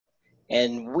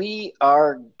and we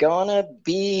are gonna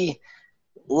be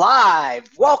live.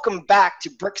 Welcome back to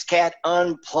BricsCAD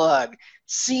Unplugged,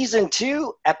 Season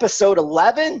 2, Episode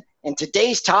 11, and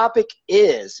today's topic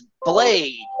is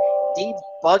Blade,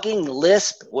 Debugging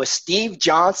LISP with Steve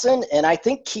Johnson, and I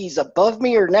think he's above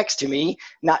me or next to me,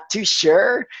 not too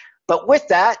sure. But with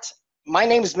that, my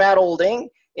name is Matt Olding,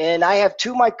 and I have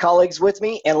two of my colleagues with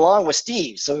me, and along with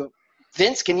Steve. So,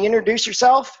 Vince, can you introduce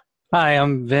yourself? Hi,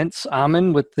 I'm Vince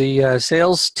Amon with the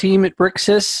sales team at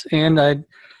Bricsys, and I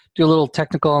do a little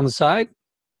technical on the side.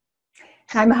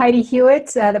 I'm Heidi Hewitt,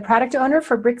 the product owner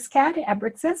for BricsCAD at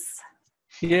Bricsys.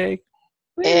 Yay.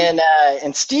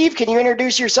 And Steve, can you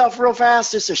introduce yourself real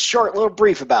fast? Just a short little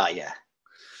brief about you.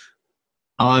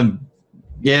 I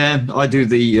do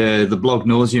the blog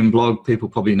Nauseam blog. People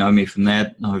probably know me from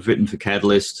that. I've written for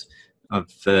Catalyst.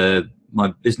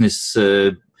 My business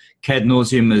CAD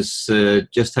Nauseam has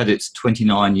just had its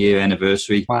 29-year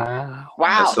anniversary. Wow!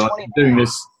 So I've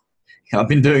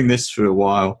been doing this for a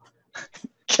while.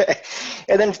 Okay,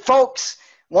 and then folks,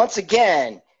 once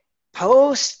again,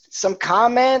 post some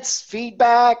comments,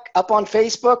 feedback up on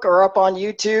Facebook or up on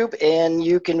YouTube, and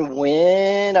you can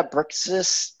win a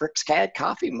BricsCAD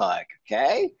coffee mug.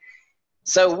 Okay,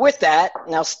 so with that,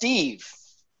 now Steve,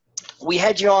 we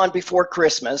had you on before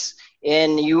Christmas,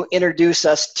 and you introduced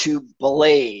us to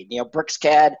Blade,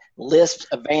 BricsCAD LISP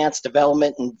Advanced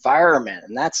Development Environment,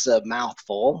 and that's a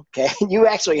mouthful. Okay, you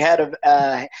actually had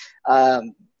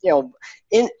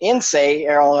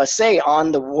say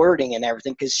on the wording and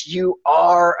everything, because you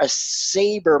are a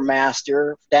saber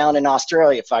master down in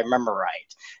Australia, if I remember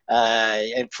right,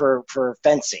 and for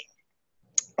fencing,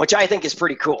 which I think is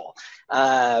pretty cool.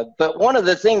 But one of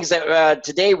the things that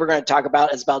today we're going to talk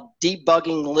about is about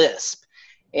debugging LISP.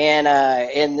 And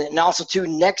also, too,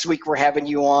 next week we're having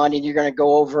you on, and you're going to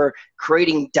go over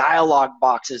creating dialog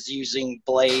boxes using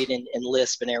Blade and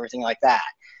LISP and everything like that.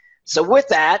 So with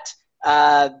that,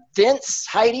 Vince,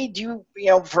 Heidi, do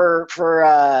you, for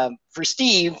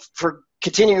Steve, for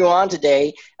continuing on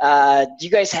today, do you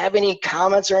guys have any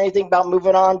comments or anything about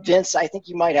moving on? Vince, I think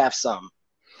you might have some.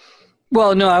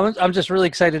 Well, no, I'm just really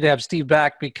excited to have Steve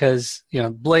back because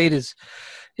Blade is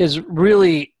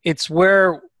really, it's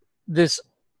where this.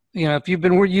 If you've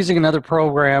been using another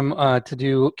program to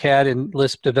do CAD and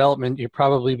LISP development, you've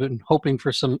probably been hoping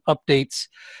for some updates.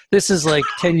 This is like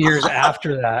 10 years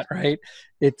after that, right?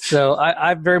 So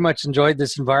I've very much enjoyed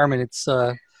this environment.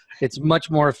 It's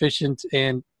much more efficient,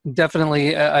 and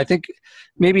definitely I think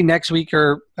maybe next week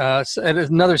or at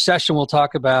another session we'll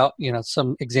talk about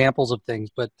some examples of things.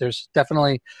 But there's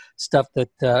definitely stuff that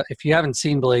if you haven't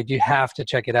seen Blade, you have to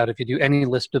check it out if you do any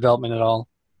LISP development at all.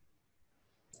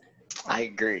 I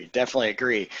agree. Definitely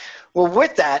agree. Well,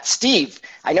 with that, Steve,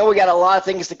 I know we got a lot of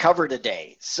things to cover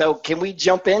today. So can we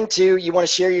jump into, you want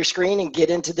to share your screen and get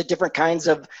into the different kinds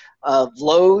of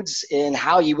loads and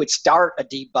how you would start a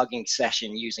debugging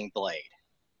session using Blade?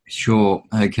 Sure.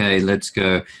 Okay, let's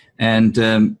go.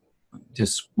 And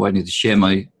just waiting to share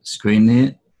my screen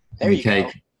there. There you go.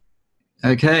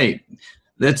 Okay.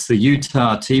 That's the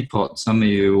Utah teapot. Some of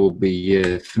you will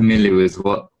be familiar with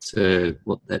what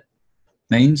that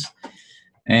means.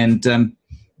 And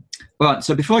right,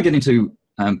 so before I get into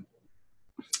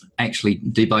actually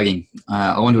debugging,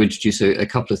 I want to introduce a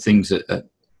couple of things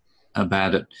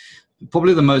about it.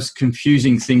 Probably the most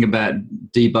confusing thing about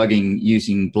debugging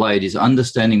using Blade is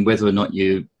understanding whether or not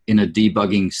you're in a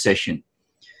debugging session.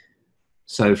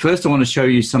 So first I want to show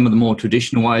you some of the more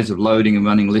traditional ways of loading and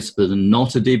running LISP and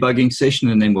not a debugging session,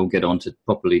 and then we'll get on to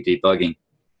properly debugging.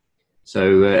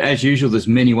 So as usual, there's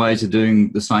many ways of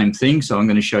doing the same thing, so I'm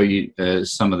going to show you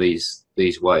some of these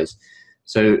ways.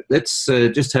 So let's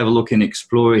just have a look in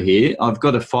Explorer here. I've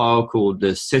got a file called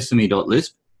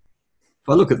sesame.lisp. If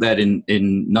I look at that in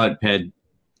Notepad,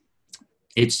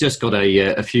 it's just got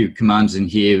a few commands in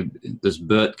here. There's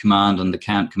BERT command and the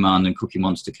count command and cookie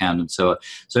monster count and so on.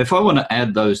 So if I want to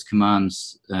add those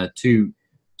commands to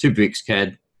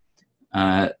BricsCAD,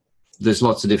 there's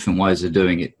lots of different ways of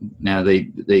doing it. Now,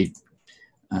 the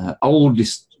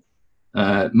oldest,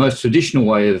 most traditional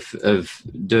way of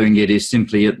doing it is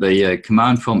simply at the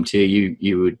command prompt here.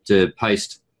 You would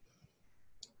paste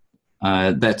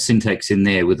that syntax in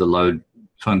there with the load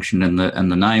function and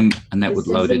the name, and that would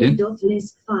load it in.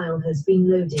 .lisp file has been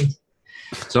loaded.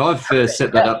 So I've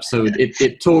set that up so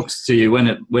it talks to you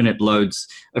when it loads.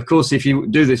 Of course, if you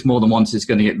do this more than once, it's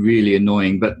going to get really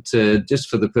annoying. But just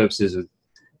for the purposes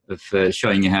of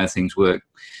showing you how things work.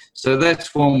 So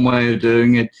that's one way of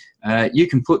doing it. You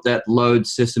can put that load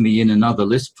sesame in another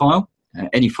Lisp file,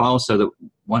 any file, so that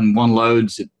when one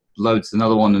loads, it loads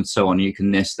another one and so on. You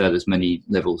can nest that as many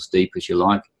levels deep as you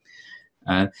like.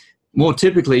 more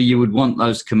typically, you would want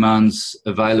those commands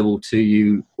available to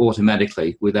you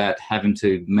automatically without having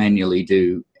to manually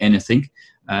do anything.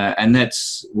 And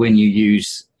that's when you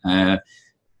use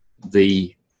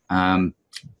the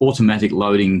automatic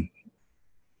loading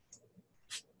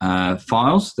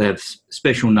files. They have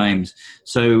special names.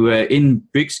 So in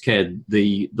BricsCAD,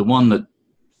 the one that,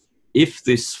 if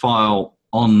this file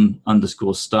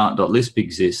on_start.lisp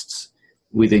exists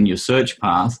within your search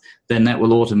path, then that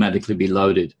will automatically be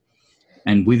loaded.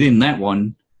 And within that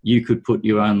one, you could put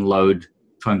your own load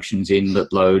functions in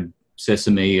that load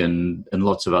Sesame and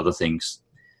lots of other things.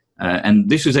 And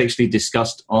this was actually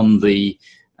discussed on the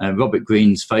Robert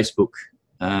Green's Facebook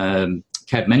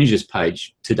CAD Managers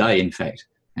page today, in fact,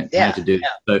 how to do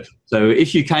it. So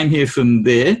if you came here from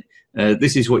there,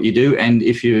 this is what you do. And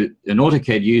if you're an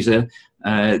AutoCAD user,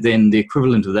 then the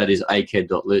equivalent of that is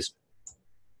acad.lisp.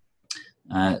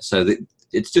 So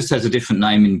it just has a different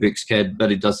name in BricsCAD,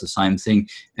 but it does the same thing.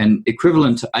 And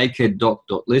equivalent to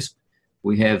acad.lisp,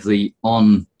 we have the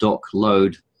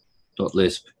on.load.lisp.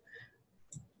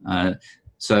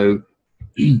 So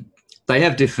they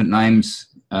have different names,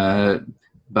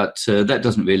 but that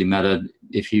doesn't really matter.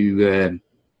 If you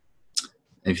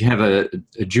have a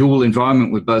dual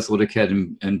environment with both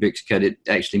AutoCAD and BricsCAD, it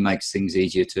actually makes things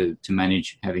easier to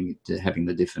manage having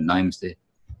the different names there.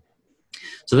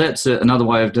 So that's another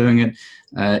way of doing it.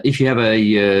 If you have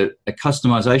a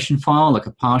customization file, like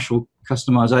a partial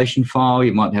customization file,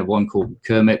 you might have one called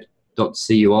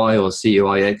kermet.cui or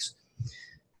cuix.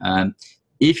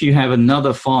 If you have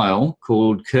another file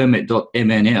called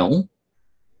kermet.mnl,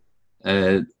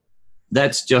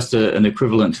 that's just an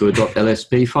equivalent to a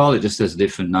 .lsp file. It just has a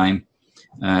different name.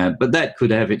 But that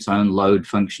could have its own load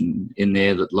function in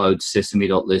there that loads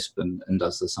sesame.lisp and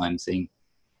does the same thing.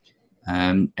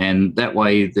 And that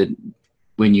way, that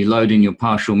when you load in your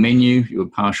partial menu, your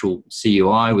partial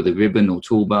CUI with a ribbon or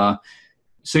toolbar,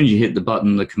 as soon as you hit the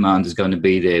button, the command is going to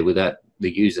be there without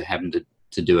the user having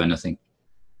to do anything.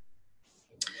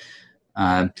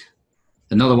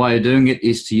 Another way of doing it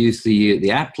is to use the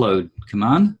appload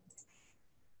command.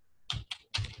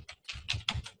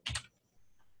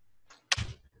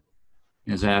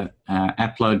 There's our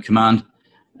appload command,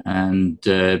 and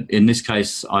in this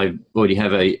case, I already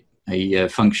have a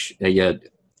function,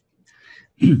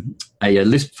 a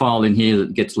Lisp file in here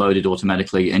that gets loaded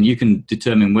automatically, and you can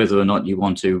determine whether or not you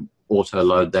want to auto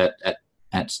load that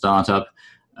at startup,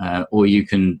 or you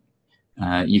can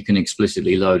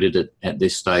explicitly load it at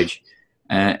this stage.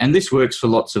 And this works for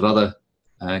lots of other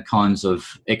kinds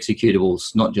of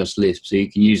executables, not just Lisp. So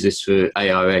you can use this for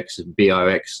ARX,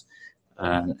 BRX,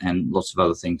 and lots of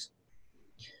other things.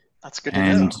 That's good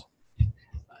to know.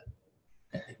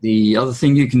 The other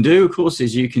thing you can do, of course,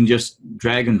 is you can just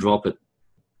drag and drop it.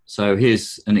 So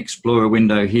here's an Explorer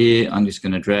window here. I'm just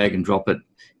going to drag and drop it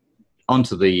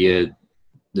onto the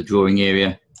drawing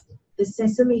area. The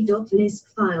sesame.lisp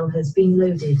file has been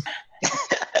loaded.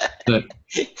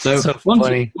 So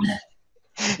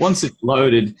once it's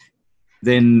loaded,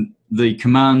 then the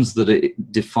commands that are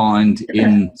defined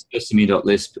in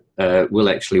sesame.lisp will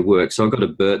actually work. So I've got a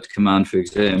BERT command, for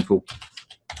example.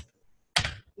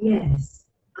 Yes,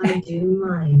 I do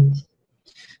mind.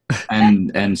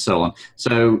 And so on.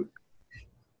 So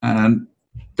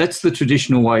that's the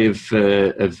traditional way of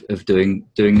doing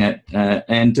that.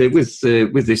 And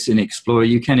with this in Explorer,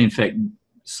 you can in fact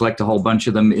select a whole bunch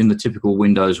of them in the typical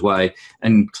Windows way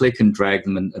and click and drag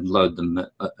them and load them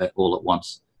all at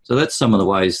once. So that's some of the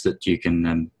ways that you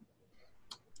can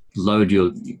load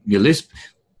your Lisp.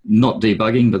 Not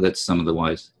debugging, but that's some of the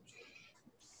ways.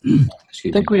 I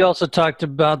think we also talked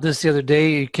about this the other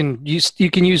day. You can use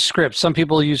scripts. Some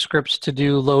people use scripts to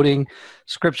do loading.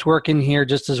 Scripts work in here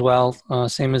just as well,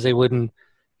 same as they would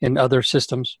in other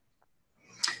systems.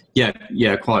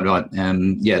 Yeah, quite right.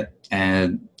 And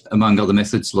among other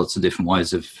methods, lots of different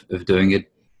ways of doing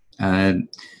it.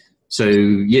 So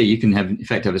yeah, you can in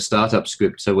fact have a startup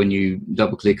script. So when you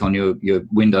double click on your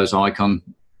Windows icon,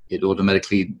 it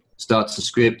automatically starts the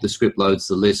script loads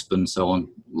the Lisp, and so on.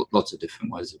 Lots of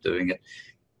different ways of doing it.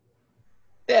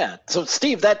 Yeah. So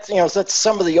Steve, that's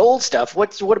some of the old stuff.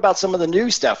 What about some of the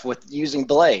new stuff with using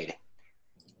Blade?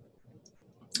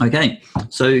 Okay,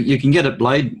 so you can get at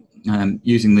Blade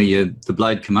using the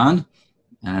Blade command.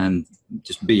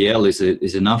 Just BL is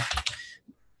enough.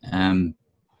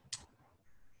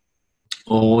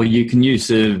 Or you can use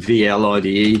a VL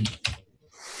IDE.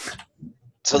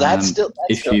 So that's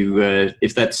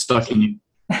if that's stuck in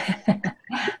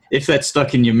if that's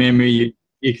stuck in your memory,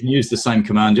 you can use the same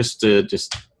command.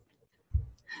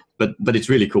 But it's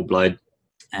really called Blade,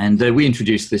 and we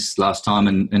introduced this last time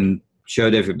and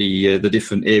showed everybody the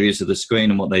different areas of the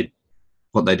screen and what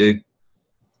what they do.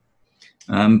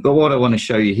 But what I want to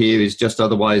show you here is just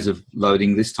other ways of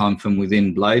loading, this time from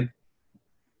within Blade.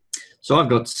 So I've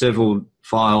got several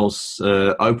files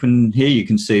open here. You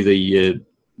can see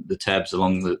the tabs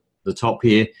along the top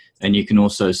here, and you can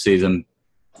also see them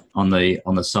on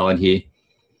the side here.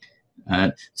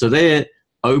 So they're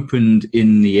opened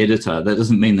in the editor. That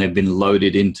doesn't mean they've been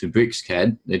loaded into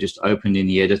BricsCAD. They're just opened in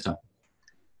the editor.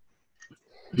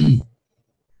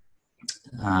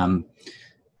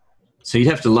 So you'd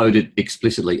have to load it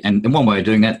explicitly. And one way of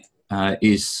doing that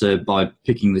is by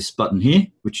picking this button here,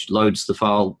 which loads the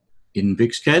file in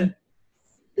BricsCAD.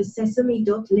 The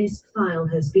sesame.lisp file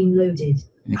has been loaded.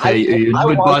 Okay, are you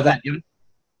annoyed by that?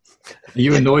 Are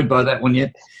you annoyed by that one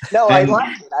yet? No, I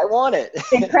like it. I want it.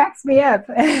 It cracks me up.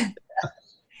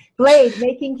 Blade,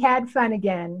 making CAD fun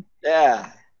again. Yeah.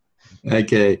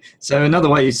 Okay, so another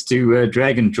way is to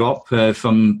drag and drop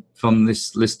from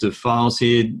this list of files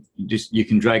here. You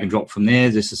can drag and drop from there,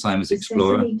 just the same as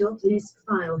Explorer. The sesame.lisp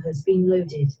file has been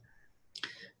loaded.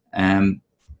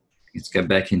 Let's go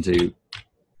back into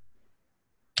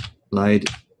Blade.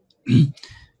 You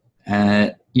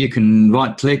can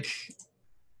right-click,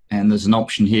 and there's an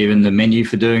option here in the menu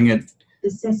for doing it. The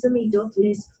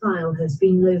sesame.lisp file has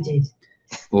been loaded.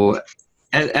 Or,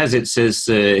 as it says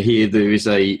here, there is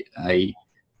a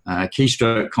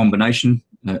keystroke combination,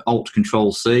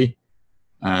 Alt-Control-C,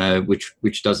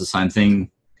 which does the same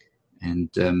thing.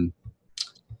 And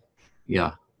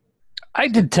yeah. I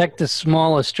detect a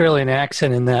small Australian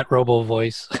accent in that robo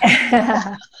voice.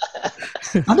 I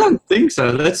don't think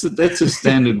so. That's a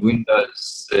standard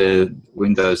Windows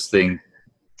thing.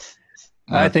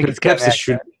 I think it's perhaps got it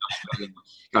should be.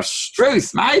 Gosh,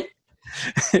 Struth, mate.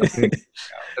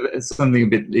 It's something a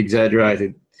bit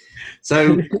exaggerated.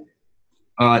 So,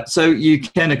 all right. So you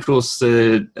can, of course,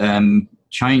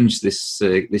 change this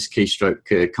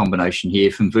keystroke combination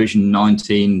here from version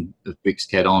 19 of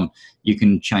BricsCAD on. You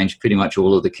can change pretty much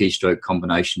all of the keystroke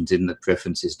combinations in the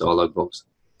preferences dialog box.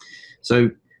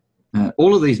 So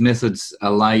all of these methods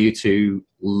allow you to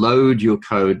load your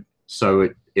code so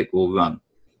it will run,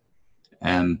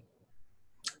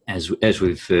 as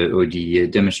we've already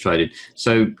demonstrated.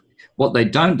 So what they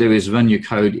don't do is run your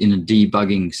code in a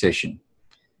debugging session.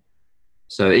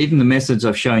 So even the methods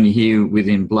I've shown you here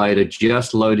within Blade are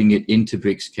just loading it into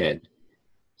BricsCAD.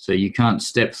 So you can't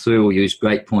step through or use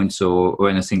breakpoints or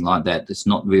anything like that. It's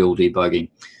not real debugging.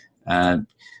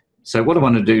 So what I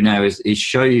want to do now is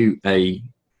show you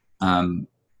an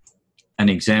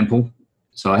example.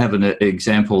 So I have an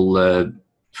example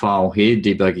file here,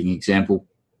 debugging example.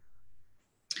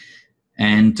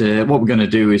 And what we're going to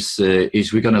do is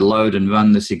we're going to load and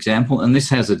run this example. And this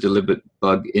has a deliberate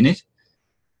bug in it.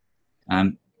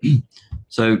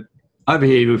 So over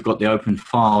here we've got the open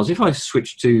files. If I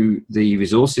switch to the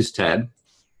resources tab,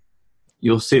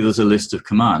 you'll see there's a list of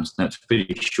commands. Now it's a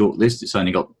pretty short list. It's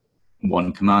only got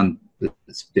one command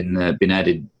that's been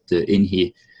added in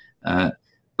here,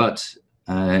 but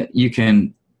you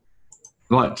can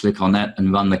right click on that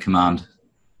and run the command.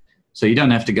 So you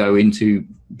don't have to go into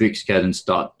BricsCAD and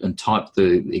start and type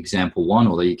the example one,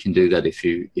 although you can do that if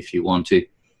you want to.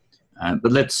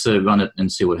 But let's run it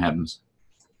and see what happens.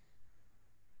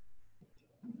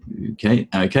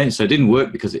 Okay, so it didn't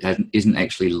work because it isn't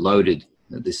actually loaded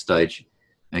at this stage.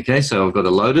 Okay, so I've got to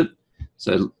load it.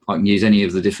 So I can use any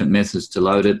of the different methods to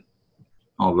load it.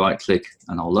 I'll right click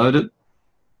and I'll load it.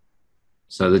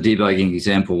 So the debugging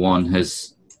example one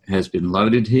has been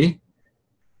loaded here.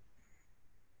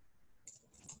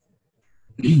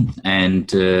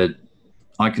 And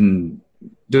I can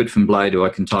do it from Blade, or I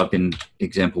can type in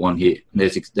example one here.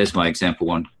 There's my example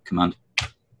one command.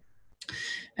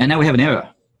 And now we have an error,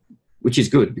 which is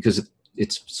good because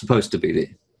it's supposed to be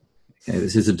there. Okay,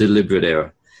 this is a deliberate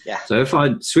error. Yeah. So if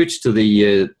I switch to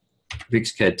the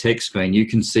BricsCAD text screen, you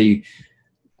can see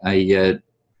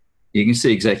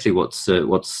exactly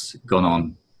what's gone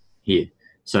on here.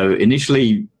 So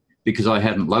initially, because I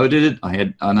hadn't loaded it, I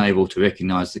had unable to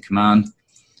recognize the command.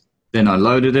 Then I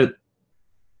loaded it.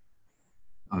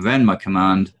 I ran my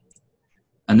command,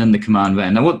 and then the command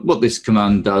ran. Now, what this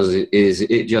command does is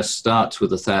it just starts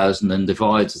with 1,000 and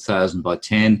divides 1,000 by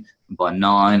 10, and by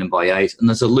 9, and by 8, and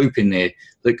there's a loop in there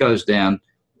that goes down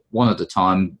one at a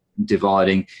time,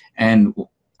 dividing. And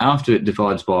after it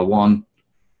divides by 1,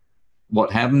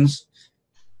 what happens?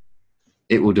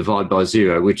 It will divide by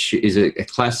 0, which is a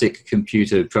classic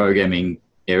computer programming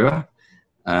error,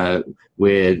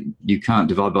 where you can't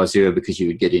divide by 0 because you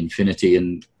would get infinity,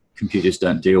 and computers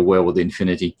don't deal well with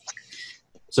infinity.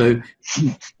 So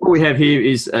what we have here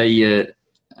is the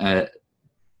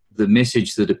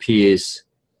message that appears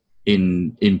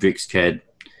in BricsCAD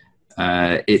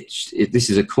this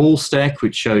is a call stack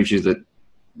which shows you that,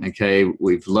 okay,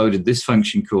 we've loaded this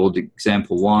function called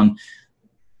example1.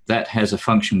 That has a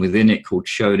function within it called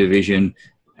show division,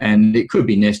 and it could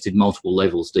be nested multiple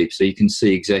levels deep, so you can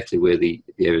see exactly where the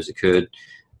errors occurred.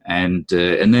 And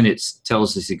then it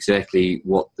tells us exactly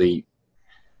what the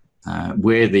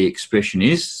where the expression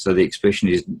is. So the expression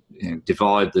is,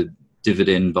 divide the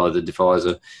dividend by the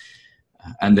divisor,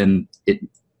 and then it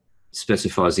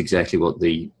specifies exactly what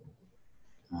it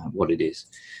is.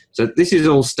 So this is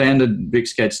all standard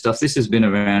BricsCAD stuff. This has been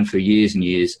around for years and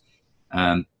years,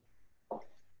 but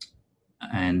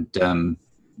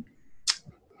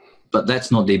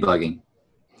that's not debugging.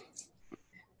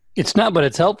 It's not, but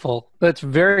it's helpful. That's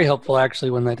very helpful, actually,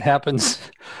 when that happens,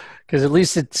 because at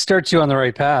least it starts you on the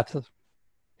right path.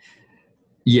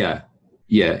 Yeah.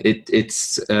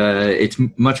 It's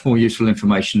much more useful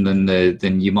information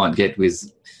than you might get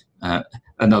with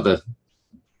another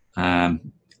CAD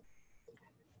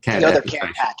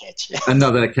application. package.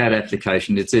 Another CAD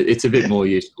application. It's a bit more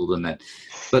useful than that.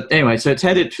 But anyway, so it's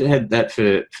had that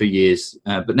for years,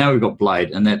 but now we've got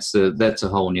Blade, and that's a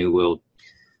whole new world.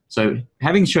 So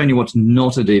having shown you what's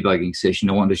not a debugging session,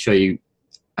 I want to show you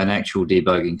an actual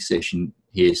debugging session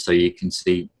here so you can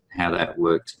see how that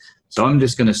works. So I'm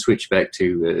just going to switch back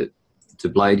to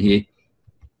Blade here,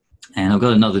 and I've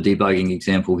got another debugging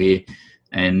example here,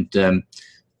 and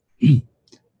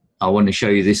I want to show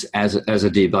you this as a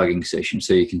debugging session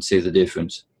so you can see the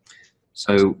difference.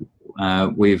 So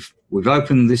we've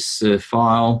opened this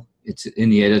file. It's in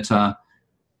the editor.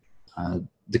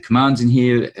 The commands in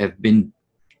here have been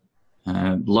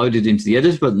loaded into the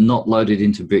editor, but not loaded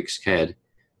into BricsCAD.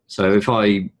 So if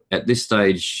I, at this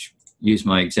stage, use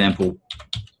my example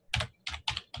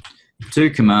 2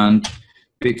 command,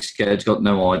 BricsCAD's got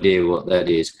no idea what that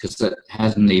is because that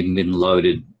hasn't even been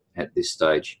loaded at this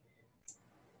stage.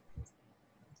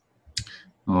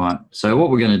 All right, so what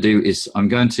we're going to do is I'm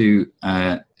going to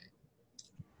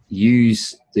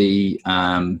use the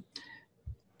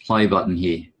play button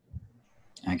here.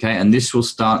 Okay, and this will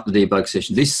start the debug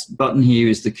session. This button here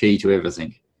is the key to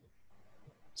everything.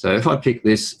 So if I pick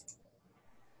this,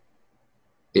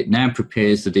 it now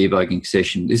prepares the debugging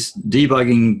session. This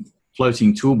debugging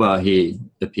floating toolbar here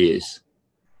appears.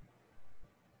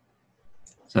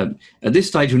 So at this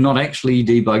stage, we're not actually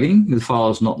debugging. The file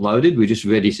is not loaded. We're just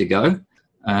ready to go.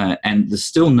 And there's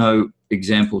still no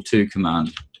example2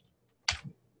 command.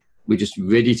 We're just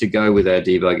ready to go with our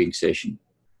debugging session.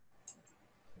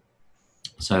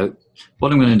 So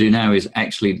what I'm going to do now is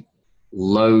actually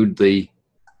load the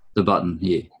button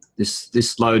here.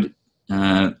 This load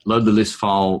the list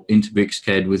file into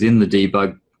BricsCAD within the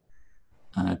debug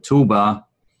toolbar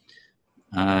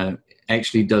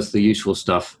actually does the useful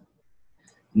stuff.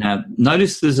 Now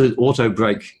notice there's an auto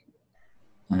break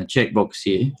checkbox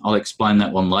here. I'll explain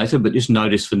that one later, but just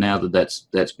notice for now that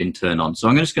that's been turned on. So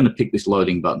I'm just going to pick this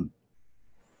loading button.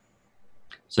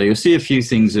 So you'll see a few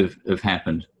things have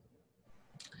happened.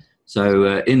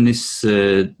 So in this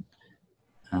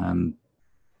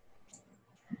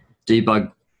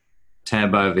debug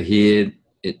tab over here,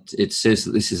 it says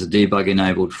that this is a debug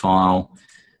enabled file.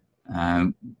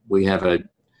 We have a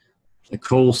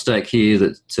call stack here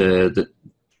that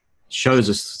shows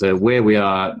us where we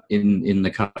are in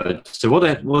the code. So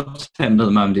what's happened at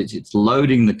the moment is it's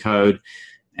loading the code,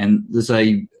 and there's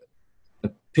a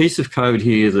piece of code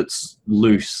here that's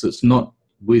loose, that's not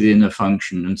within a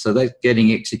function, and so that's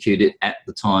getting executed at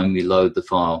the time we load the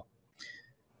file,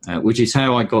 which is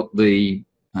how I got the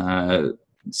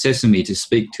Sesame to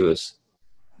speak to us.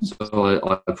 So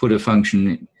I put a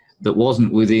function that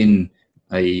wasn't within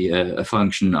a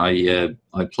function. I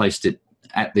placed it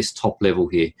at this top level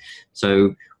here.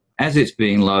 So as it's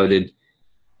being loaded,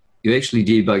 you're actually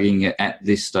debugging it at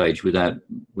this stage without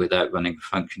running a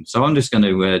function. So I'm just going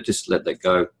to just let that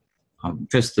go.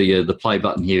 Press the play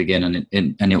button here again,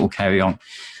 and it will carry on.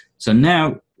 So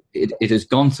now it has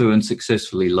gone through and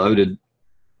successfully loaded,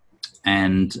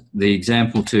 and the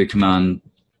example2 command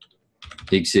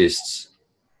exists.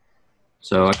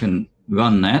 So I can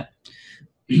run that.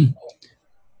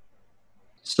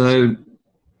 So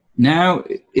now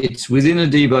it's within a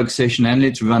debug session and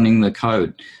it's running the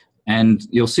code. And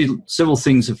you'll see several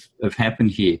things have happened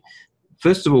here.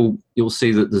 First of all, you'll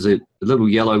see that there's a little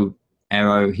yellow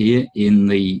arrow here in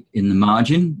the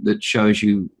margin that shows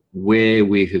you where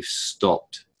we have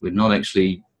stopped. We're not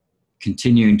actually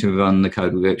continuing to run the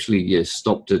code. We've actually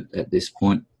stopped it at this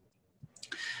point.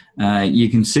 You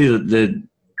can see that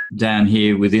down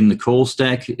here within the call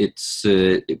stack, it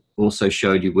also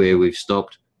showed you where we've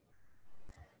stopped.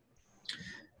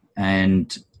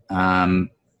 And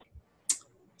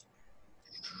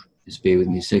Just bear with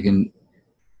me a second.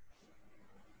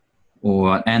 All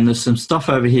right, and there's some stuff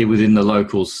over here within the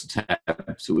locals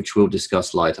tab, which we'll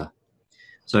discuss later.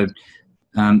 So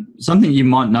something you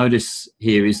might notice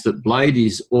here is that Blade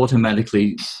is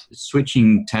automatically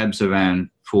switching tabs around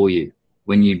for you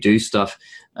when you do stuff.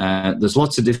 There's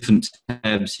lots of different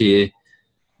tabs here,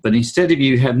 but instead of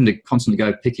you having to constantly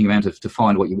go picking around to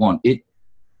find what you want, it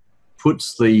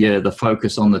puts the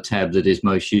focus on the tab that is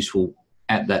most useful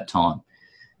at that time.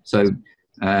 So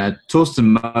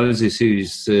Torsten Moses,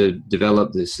 who's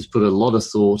developed this, has put a lot of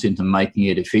thought into making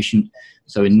it efficient.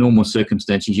 So in normal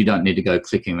circumstances, you don't need to go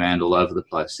clicking around all over the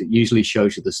place. It usually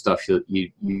shows you the stuff that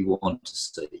you want to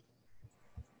see.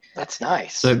 That's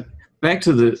nice. So back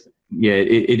to the, yeah,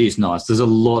 it is nice. There's a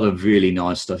lot of really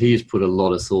nice stuff. He has put a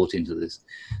lot of thought into this.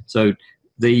 So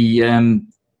the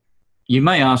you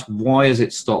may ask, why has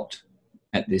it stopped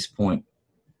at this point?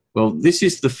 Well, this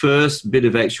is the first bit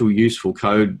of actual useful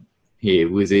code here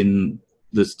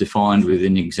that's defined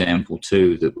within example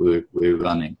 2 that we're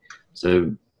running.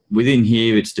 So within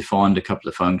here, it's defined a couple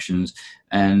of functions,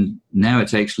 and now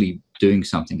it's actually doing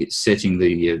something. It's setting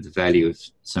the value of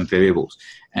some variables,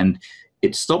 and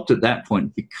it stopped at that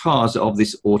point because of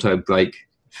this auto break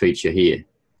feature here.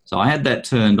 So I had that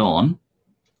turned on,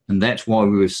 and that's why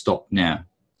we were stopped now.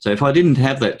 So if I didn't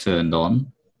have that turned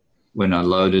on when I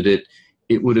loaded it,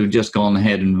 it would have just gone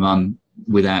ahead and run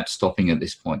without stopping at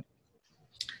this point.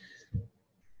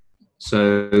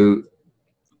 So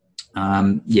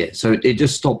yeah, so it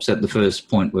just stops at the first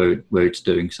point where it's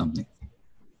doing something.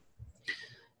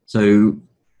 So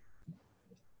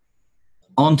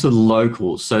onto the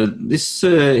locals. So this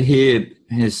here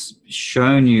has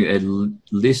shown you a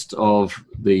list of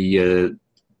the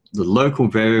local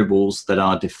variables that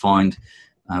are defined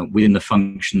within the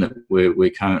function that we're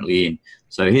currently in.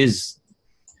 So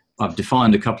I've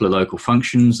defined a couple of local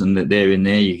functions, and that they're in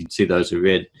there. You can see those are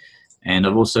red. And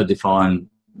I've also defined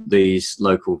these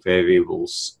local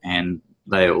variables, and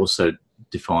they are also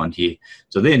defined here.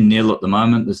 So they're nil at the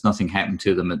moment. There's nothing happened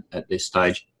to them at this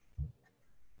stage.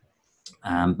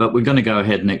 But we're going to go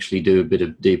ahead and actually do a bit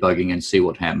of debugging and see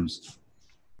what happens.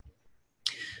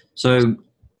 So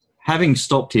having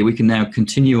stopped here, we can now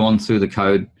continue on through the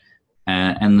code.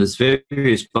 And there's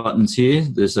various buttons here.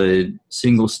 There's a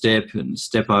single step and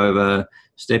step over,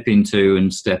 step into,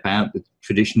 and step out with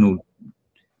traditional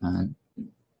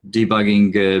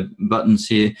debugging buttons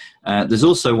here. There's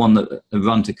also one that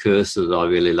run to cursor that I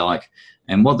really like.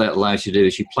 And what that allows you to do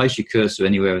is you place your cursor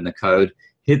anywhere in the code,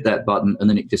 hit that button, and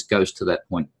then it just goes to that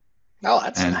point. Oh,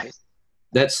 that's nice.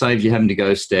 That saves you having to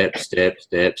go step, step,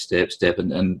 step, step, step,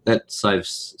 and that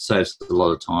saves a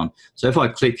lot of time. So if I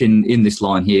click in this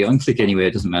line here, I can click anywhere,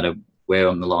 it doesn't matter where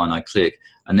on the line I click,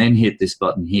 and then hit this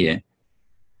button here,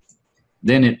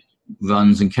 then it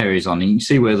runs and carries on. And you can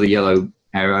see where the yellow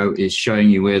arrow is showing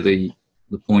you where the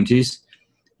point is.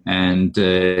 And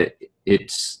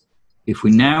if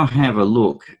we now have a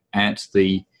look at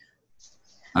the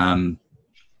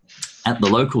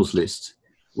locals list,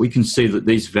 we can see that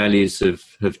these values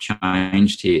have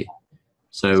changed here.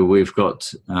 So we've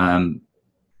got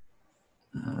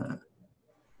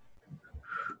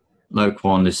loc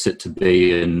 1 is set to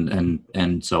B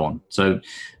and so on. So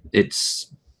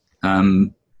it's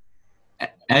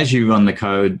as you run the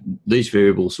code, these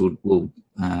variables will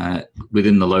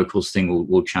within the locals thing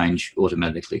will change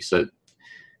automatically. So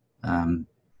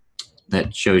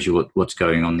that shows you what's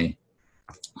going on there.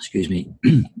 Excuse me,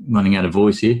 running out of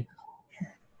voice here.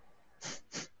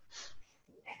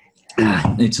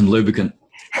 Need some lubricant.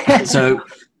 So,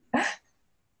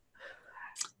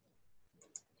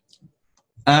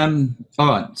 all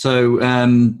right. So,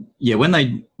 yeah, when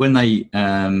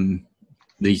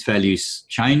these values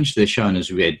change, they're shown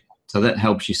as red. So that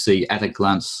helps you see at a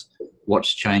glance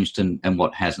what's changed and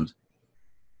what hasn't.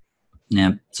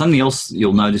 Now, something else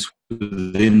you'll notice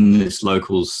within this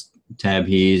locals tab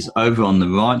here is over on the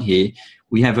right here,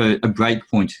 we have a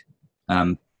breakpoint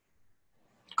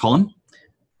column.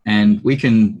 And we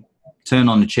can turn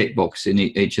on a checkbox in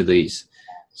each of these.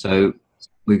 So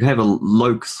we have a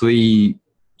loc 3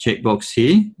 checkbox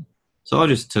here. So I'll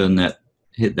just turn that,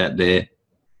 hit that there.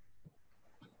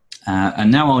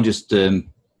 And now I'll just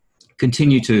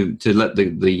continue to let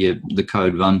the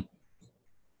code run,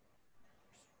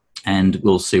 and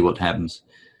we'll see what happens.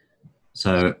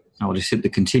 So I'll just hit the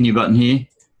continue button here.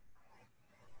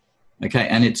 Okay,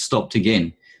 and it stopped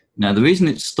again. Now the reason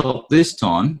it stopped this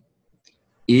time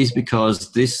is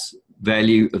because this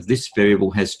value of this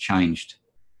variable has changed.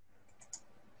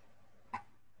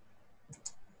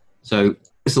 So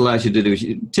this allows you to do,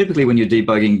 typically when you're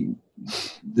debugging,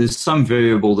 there's some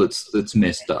variable that's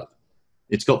messed up.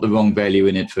 it's got the wrong value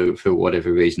in it for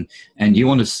whatever reason, and you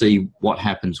want to see what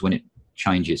happens when it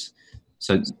changes.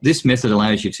 So this method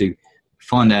allows you to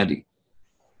find out,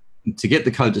 to get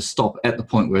the code to stop at the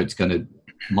point where it's going to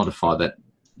modify that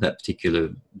particular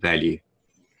value.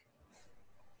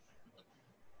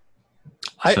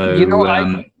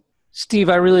 Steve,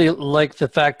 I really like the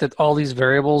fact that all these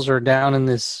variables are down in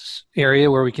this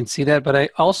area where we can see that, but I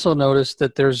also noticed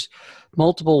that there's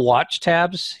multiple watch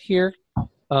tabs here,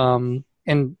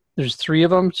 and there's 3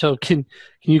 of them. So can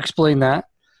you explain that?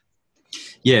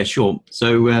 Yeah, sure.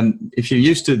 So if you're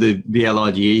used to the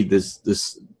VLIDE, there's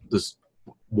this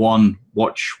one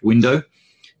watch window,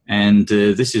 and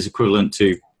this is equivalent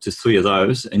to 3 of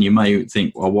those. And you may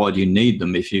think, well, why do you need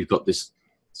them if you've got this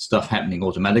stuff happening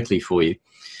automatically for you?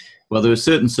 Well, there are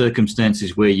certain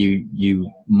circumstances where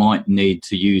you might need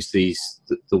to use the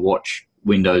watch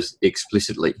windows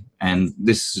explicitly, and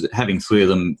this, having 3 of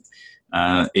them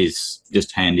is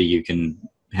just handy. You can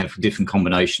have different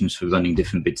combinations for running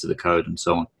different bits of the code and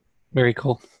so on. Very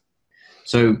cool.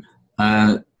 So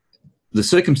the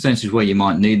circumstances where you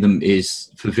might need them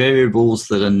is for variables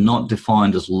that are not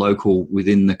defined as local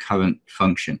within the current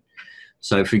function.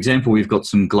 So, for example, we've got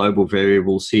some global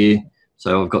variables here.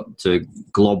 So I've got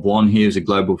glob1 here as a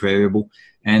global variable,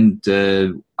 and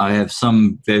I have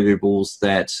some variables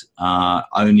that are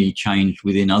only changed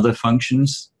within other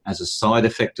functions as a side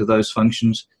effect of those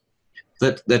functions.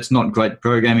 That's not great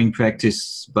programming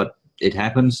practice, but it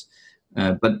happens.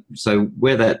 But so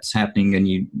where that's happening and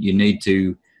you need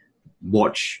to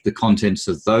watch the contents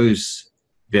of those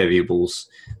variables,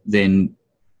 then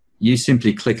you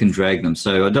simply click and drag them.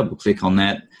 So I double click on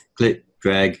that, click,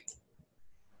 drag,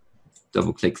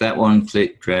 double click that one,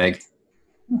 click, drag.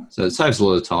 So it saves a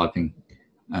lot of typing.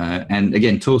 And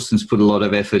again, Torsten's put a lot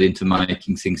of effort into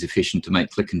making things efficient to make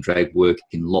click and drag work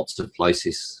in lots of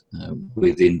places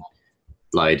within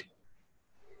Blade.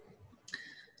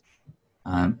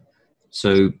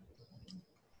 So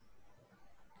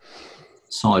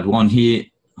side 1 here,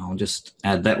 I'll just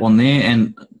add that one there,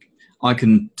 and I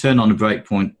can turn on a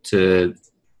breakpoint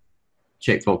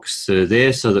checkbox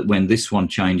there, so that when this one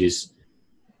changes,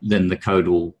 then the code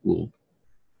will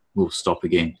stop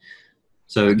again.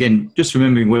 So again, just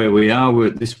remembering where we are, we're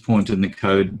at this point in the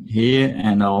code here,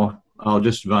 and I'll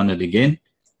just run it again.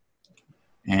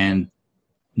 And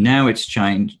now it's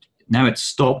changed. Now it's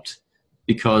stopped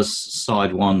because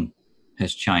side 1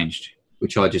 has changed,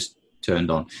 which I just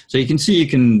turned on. So you can see you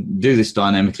can do this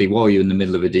dynamically while you're in the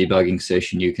middle of a debugging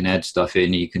session. You can add stuff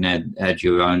in. You can add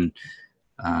your own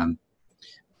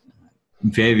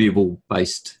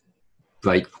variable-based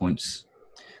breakpoints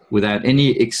without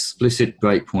any explicit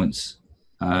breakpoints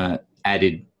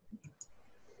added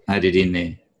in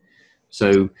there.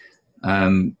 So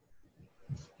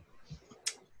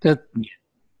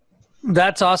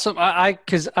that's awesome.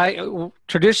 Because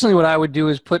traditionally what I would do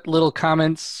is put little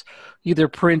comments, either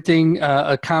printing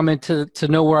a comment to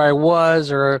know where I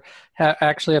was, or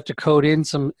actually have to code in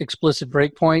some explicit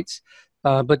breakpoints.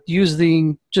 But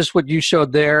using just what you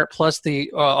showed there, plus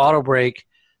the auto break,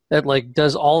 that like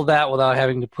does all that without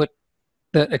having to put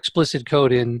the explicit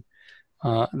code in.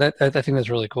 I think that's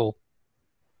really cool.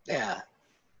 Yeah.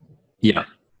 Yeah.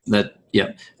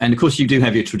 And of course you do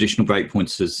have your traditional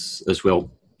breakpoints as well.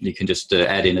 You can just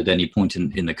add in at any point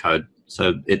in the code.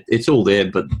 So it's all there,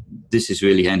 but this is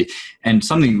really handy. And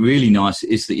something really nice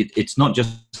is that it's not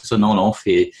just an on-off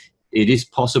here. It is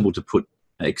possible to put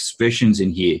expressions in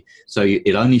here. So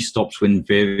it only stops when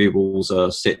variables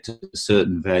are set to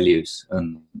certain values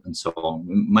and so on.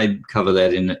 We may cover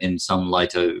that in some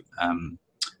later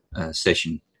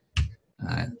session.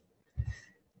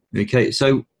 Okay,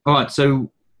 so, all right, so,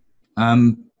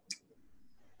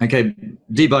 okay,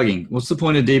 debugging. What's the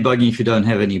point of debugging if you don't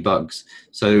have any bugs?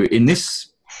 So in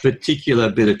this particular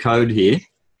bit of code here,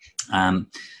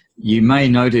 you may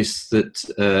notice that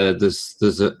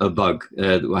there's a bug.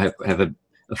 I have a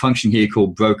function here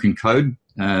called broken code.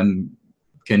 Can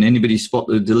anybody spot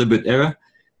the deliberate error?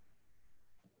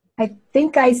 I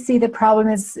think I see the problem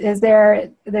is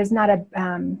there's not a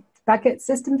bucket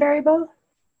system variable?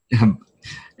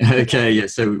 Okay, yeah.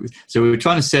 So we were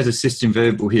trying to set a system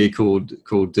variable here called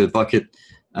bucket,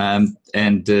 and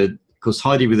of course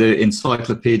Heidi, with her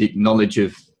encyclopedic knowledge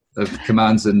of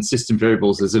commands and system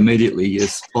variables, has immediately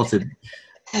spotted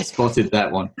that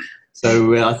one.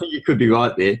 So I think you could be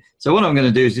right there. So what I'm going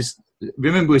to do is just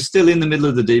remember we're still in the middle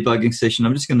of the debugging session.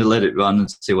 I'm just going to let it run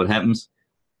and see what happens.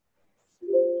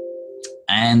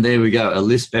 And there we go. A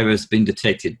Lisp error has been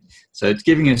detected. So it's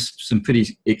giving us some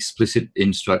pretty explicit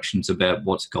instructions about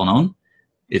what's gone on.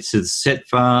 It says set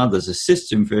var, there's a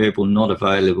system variable not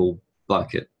available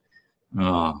bucket.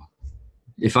 Oh,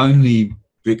 if only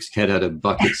BricsCAD had a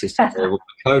bucket system there, well,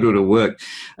 the code would have worked.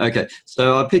 Okay,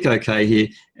 so I pick OK here,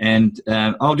 and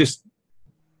I'll just,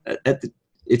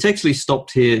 it's actually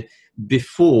stopped here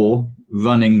before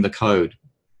running the code.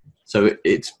 So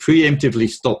it's preemptively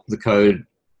stopped the code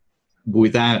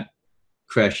without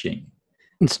crashing.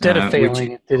 Instead of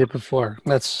failing, it did it before.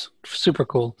 That's super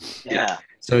cool. Yeah.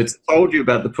 So it's told you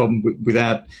about the problem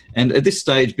without, and at this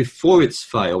stage, before it's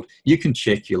failed, you can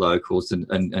check your locals and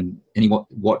any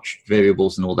watch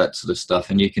variables and all that sort of stuff,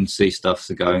 and you can see stuff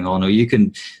that's going on, or you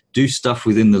can do stuff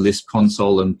within the Lisp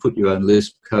console and put your own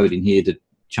Lisp code in here to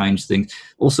change things.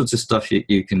 All sorts of stuff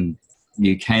you can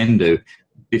do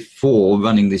before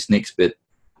running this next bit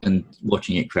and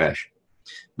watching it crash.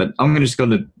 But I'm just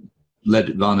going to let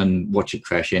it run and watch it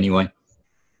crash anyway.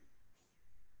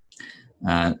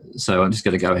 So I'm just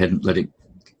going to go ahead and let it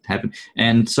happen.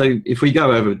 And so if we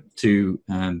go over to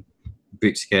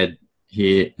BricsCAD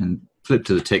here and flip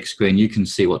to the text screen, you can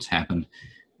see what's happened.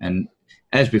 And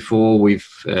as before, we've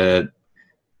run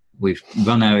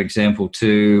our example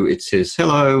 2. It says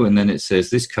hello, and then it says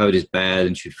this code is bad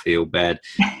and should feel bad,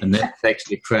 and then it's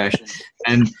actually crashed.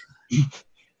 And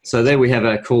so there we have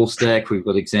our call stack. We've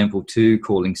got example 2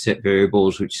 calling set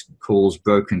variables, which calls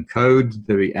broken code,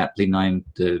 very aptly named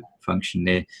function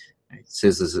there. It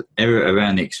says there's an error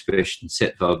around the expression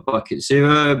set var bucket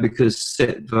 0 because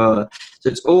set var. So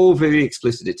it's all very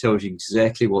explicit. It tells you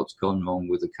exactly what's gone wrong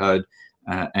with the code,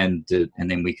 and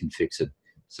then we can fix it.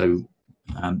 So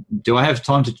do I have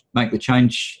time to make the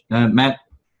change, Matt?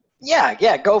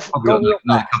 Yeah, go real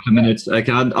a couple of minutes.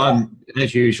 Okay, I'm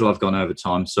as usual, I've gone over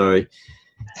time, sorry.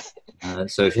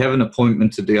 So if you have an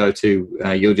appointment to go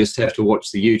to, you'll just have to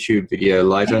watch the YouTube video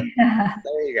later.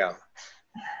 There you go.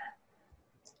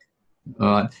 All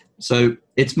right. So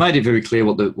it's made it very clear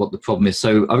what the problem is.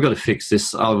 So I've got to fix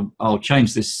this. I'll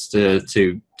change this to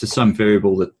some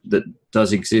variable that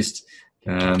does exist.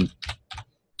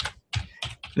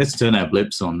 Let's turn our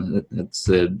blips on. That's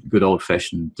a good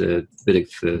old-fashioned bit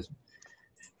of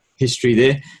history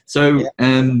there. So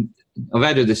I've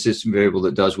added a system variable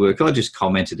that does work. I just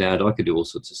comment it out. I could do all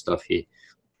sorts of stuff here.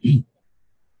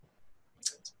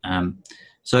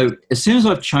 So as soon as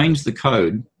I've changed the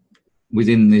code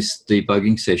within this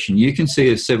debugging session, you can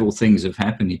see several things have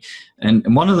happened here. And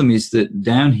one of them is that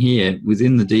down here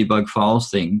within the debug files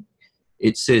thing,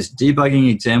 it says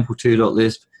debugging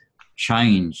example2.lisp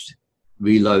changed,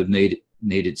 reload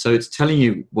needed. So it's telling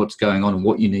you what's going on and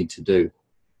what you need to do.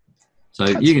 So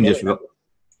that's you can just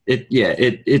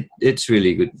it's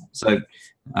really good. So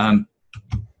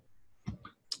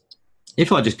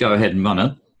if I just go ahead and run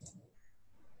it,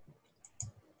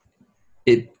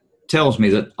 it tells me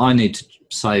that I need to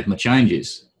save my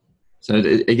changes. So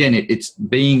again, it's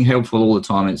being helpful all the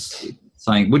time. It's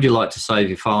saying, would you like to save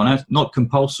your file? Now, not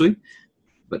compulsory,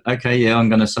 but okay, yeah, I'm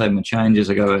going to save my changes.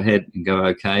 I go ahead and go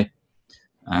okay.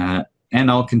 And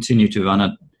I'll continue to run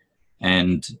it.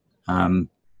 And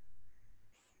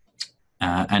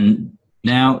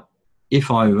now if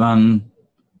I run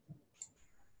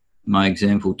my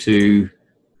example2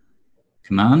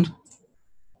 command,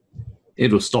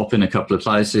 it'll stop in a couple of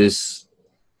places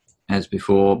as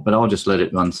before, but I'll just let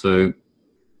it run through,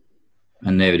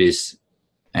 and there it is.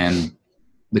 And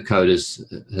the code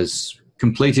has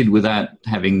completed without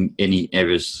having any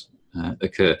errors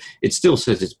occur. It still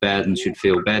says it's bad and should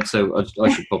feel bad, so I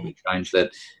should probably change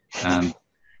that.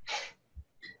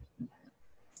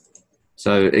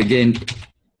 So again,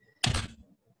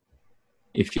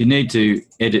 if you need to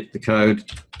edit the code,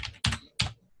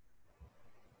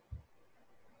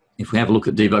 if we have a look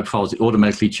at debug files, it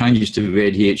automatically changes to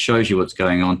red here. It shows you what's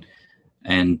going on.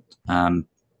 And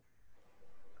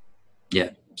yeah,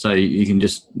 so you can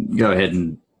just go ahead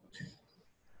and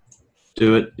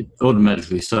do it. It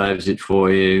automatically saves it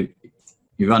for you.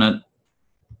 You run it,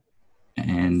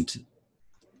 and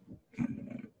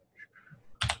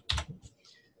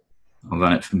I'll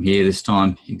run it from here this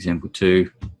time, example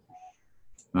 2,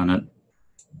 run it.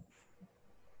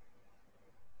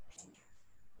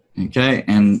 Okay,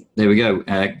 and there we go.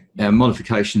 Our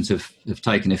modifications have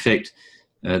taken effect.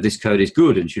 This code is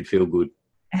good and should feel good.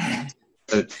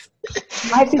 So,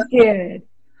 Life is good.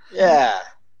 Yeah,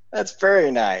 that's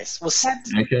very nice. Well,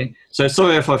 okay, so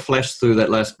sorry if I flashed through that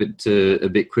last bit a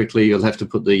bit quickly. You'll have to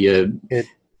put the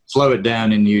slow it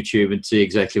down in YouTube and see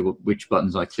exactly which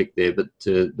buttons I click there. But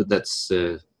that's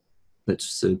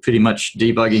pretty much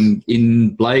debugging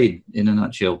in Blade in a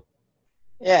nutshell.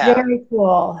 Yeah. Very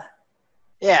cool.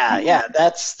 Yeah,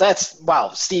 that's wow,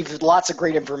 Steve. Lots of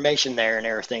great information there and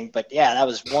everything. But yeah, that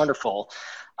was wonderful.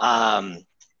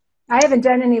 I haven't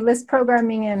done any Lisp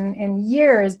programming in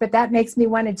years, but that makes me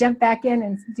want to jump back in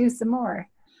and do some more.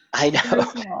 I Very know.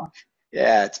 cool.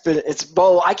 Yeah,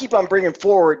 well, I keep on bringing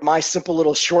forward my simple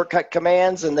little shortcut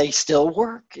commands and they still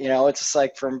work. You know, it's just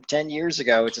like from 10 years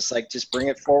ago, it's just like, just bring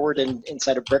it forward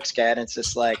inside of BricsCAD. And it's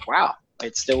just like, wow,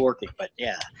 it's still working. But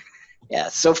yeah. Yeah.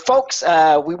 So folks,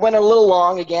 we went a little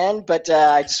long again, but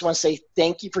I just want to say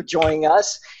thank you for joining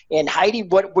us. And Heidi,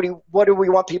 what do we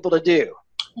want people to do?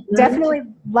 Definitely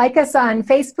like us on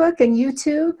Facebook and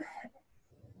YouTube.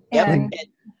 Yep. And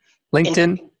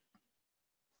LinkedIn.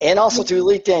 And also through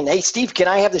LinkedIn. Hey, Steve, can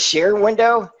I have the share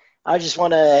window? I just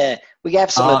want to, we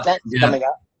have some events coming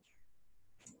up.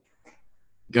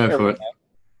 Go for it.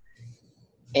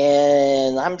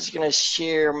 And I'm just going to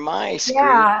share my screen.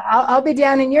 Yeah, I'll be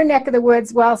down in your neck of the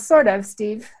woods. Well, sort of,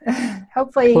 Steve.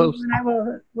 Hopefully, you and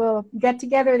I will get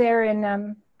together there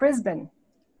in Brisbane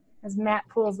as Matt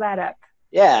pulls that up.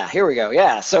 Yeah, here we go.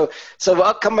 Yeah, so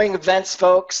upcoming events,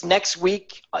 folks. Next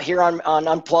week here on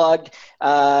Unplugged,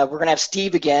 we're going to have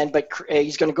Steve again, but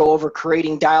he's going to go over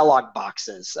creating dialog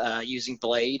boxes using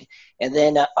Blade. And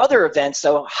then other events,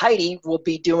 so Heidi will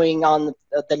be doing on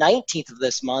the 19th of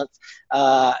this month,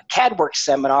 CADWorks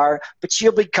seminar, but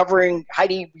she'll be covering,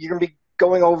 Heidi, you're going to be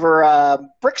going over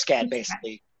BricsCAD,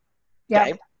 basically. Yeah.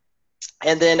 Okay.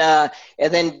 And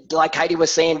then, like Heidi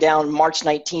was saying, down March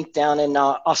 19th down in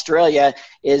Australia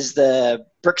is the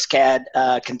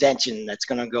BricsCAD convention that's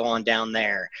going to go on down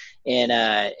there.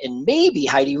 And maybe,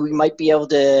 Heidi, we might be able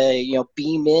to,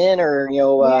 beam in or,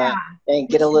 and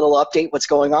get a little update what's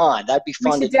going on. That'd be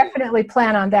fun. We should definitely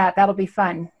plan on that. That'll be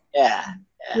fun. Yeah.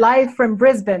 Live from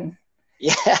Brisbane.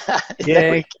 Yeah.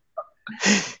 Yay.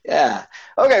 Yeah.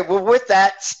 Okay. Well, with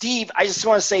that, Steve, I just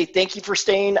want to say thank you for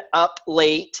staying up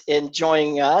late and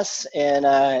joining us and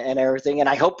everything. And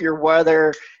I hope your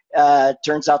weather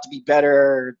turns out to be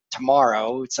better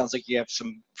tomorrow. It sounds like you have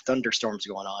some thunderstorms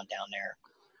going on down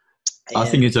there. I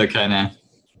think it's okay now.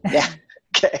 Yeah.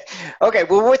 Okay. Okay.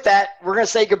 Well, with that, we're going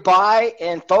to say goodbye.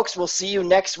 And folks, we'll see you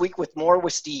next week with more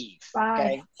with Steve. Bye.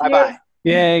 Okay. Bye-bye.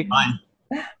 Yay. Bye.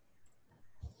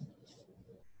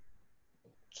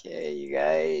 Okay, you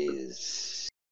guys.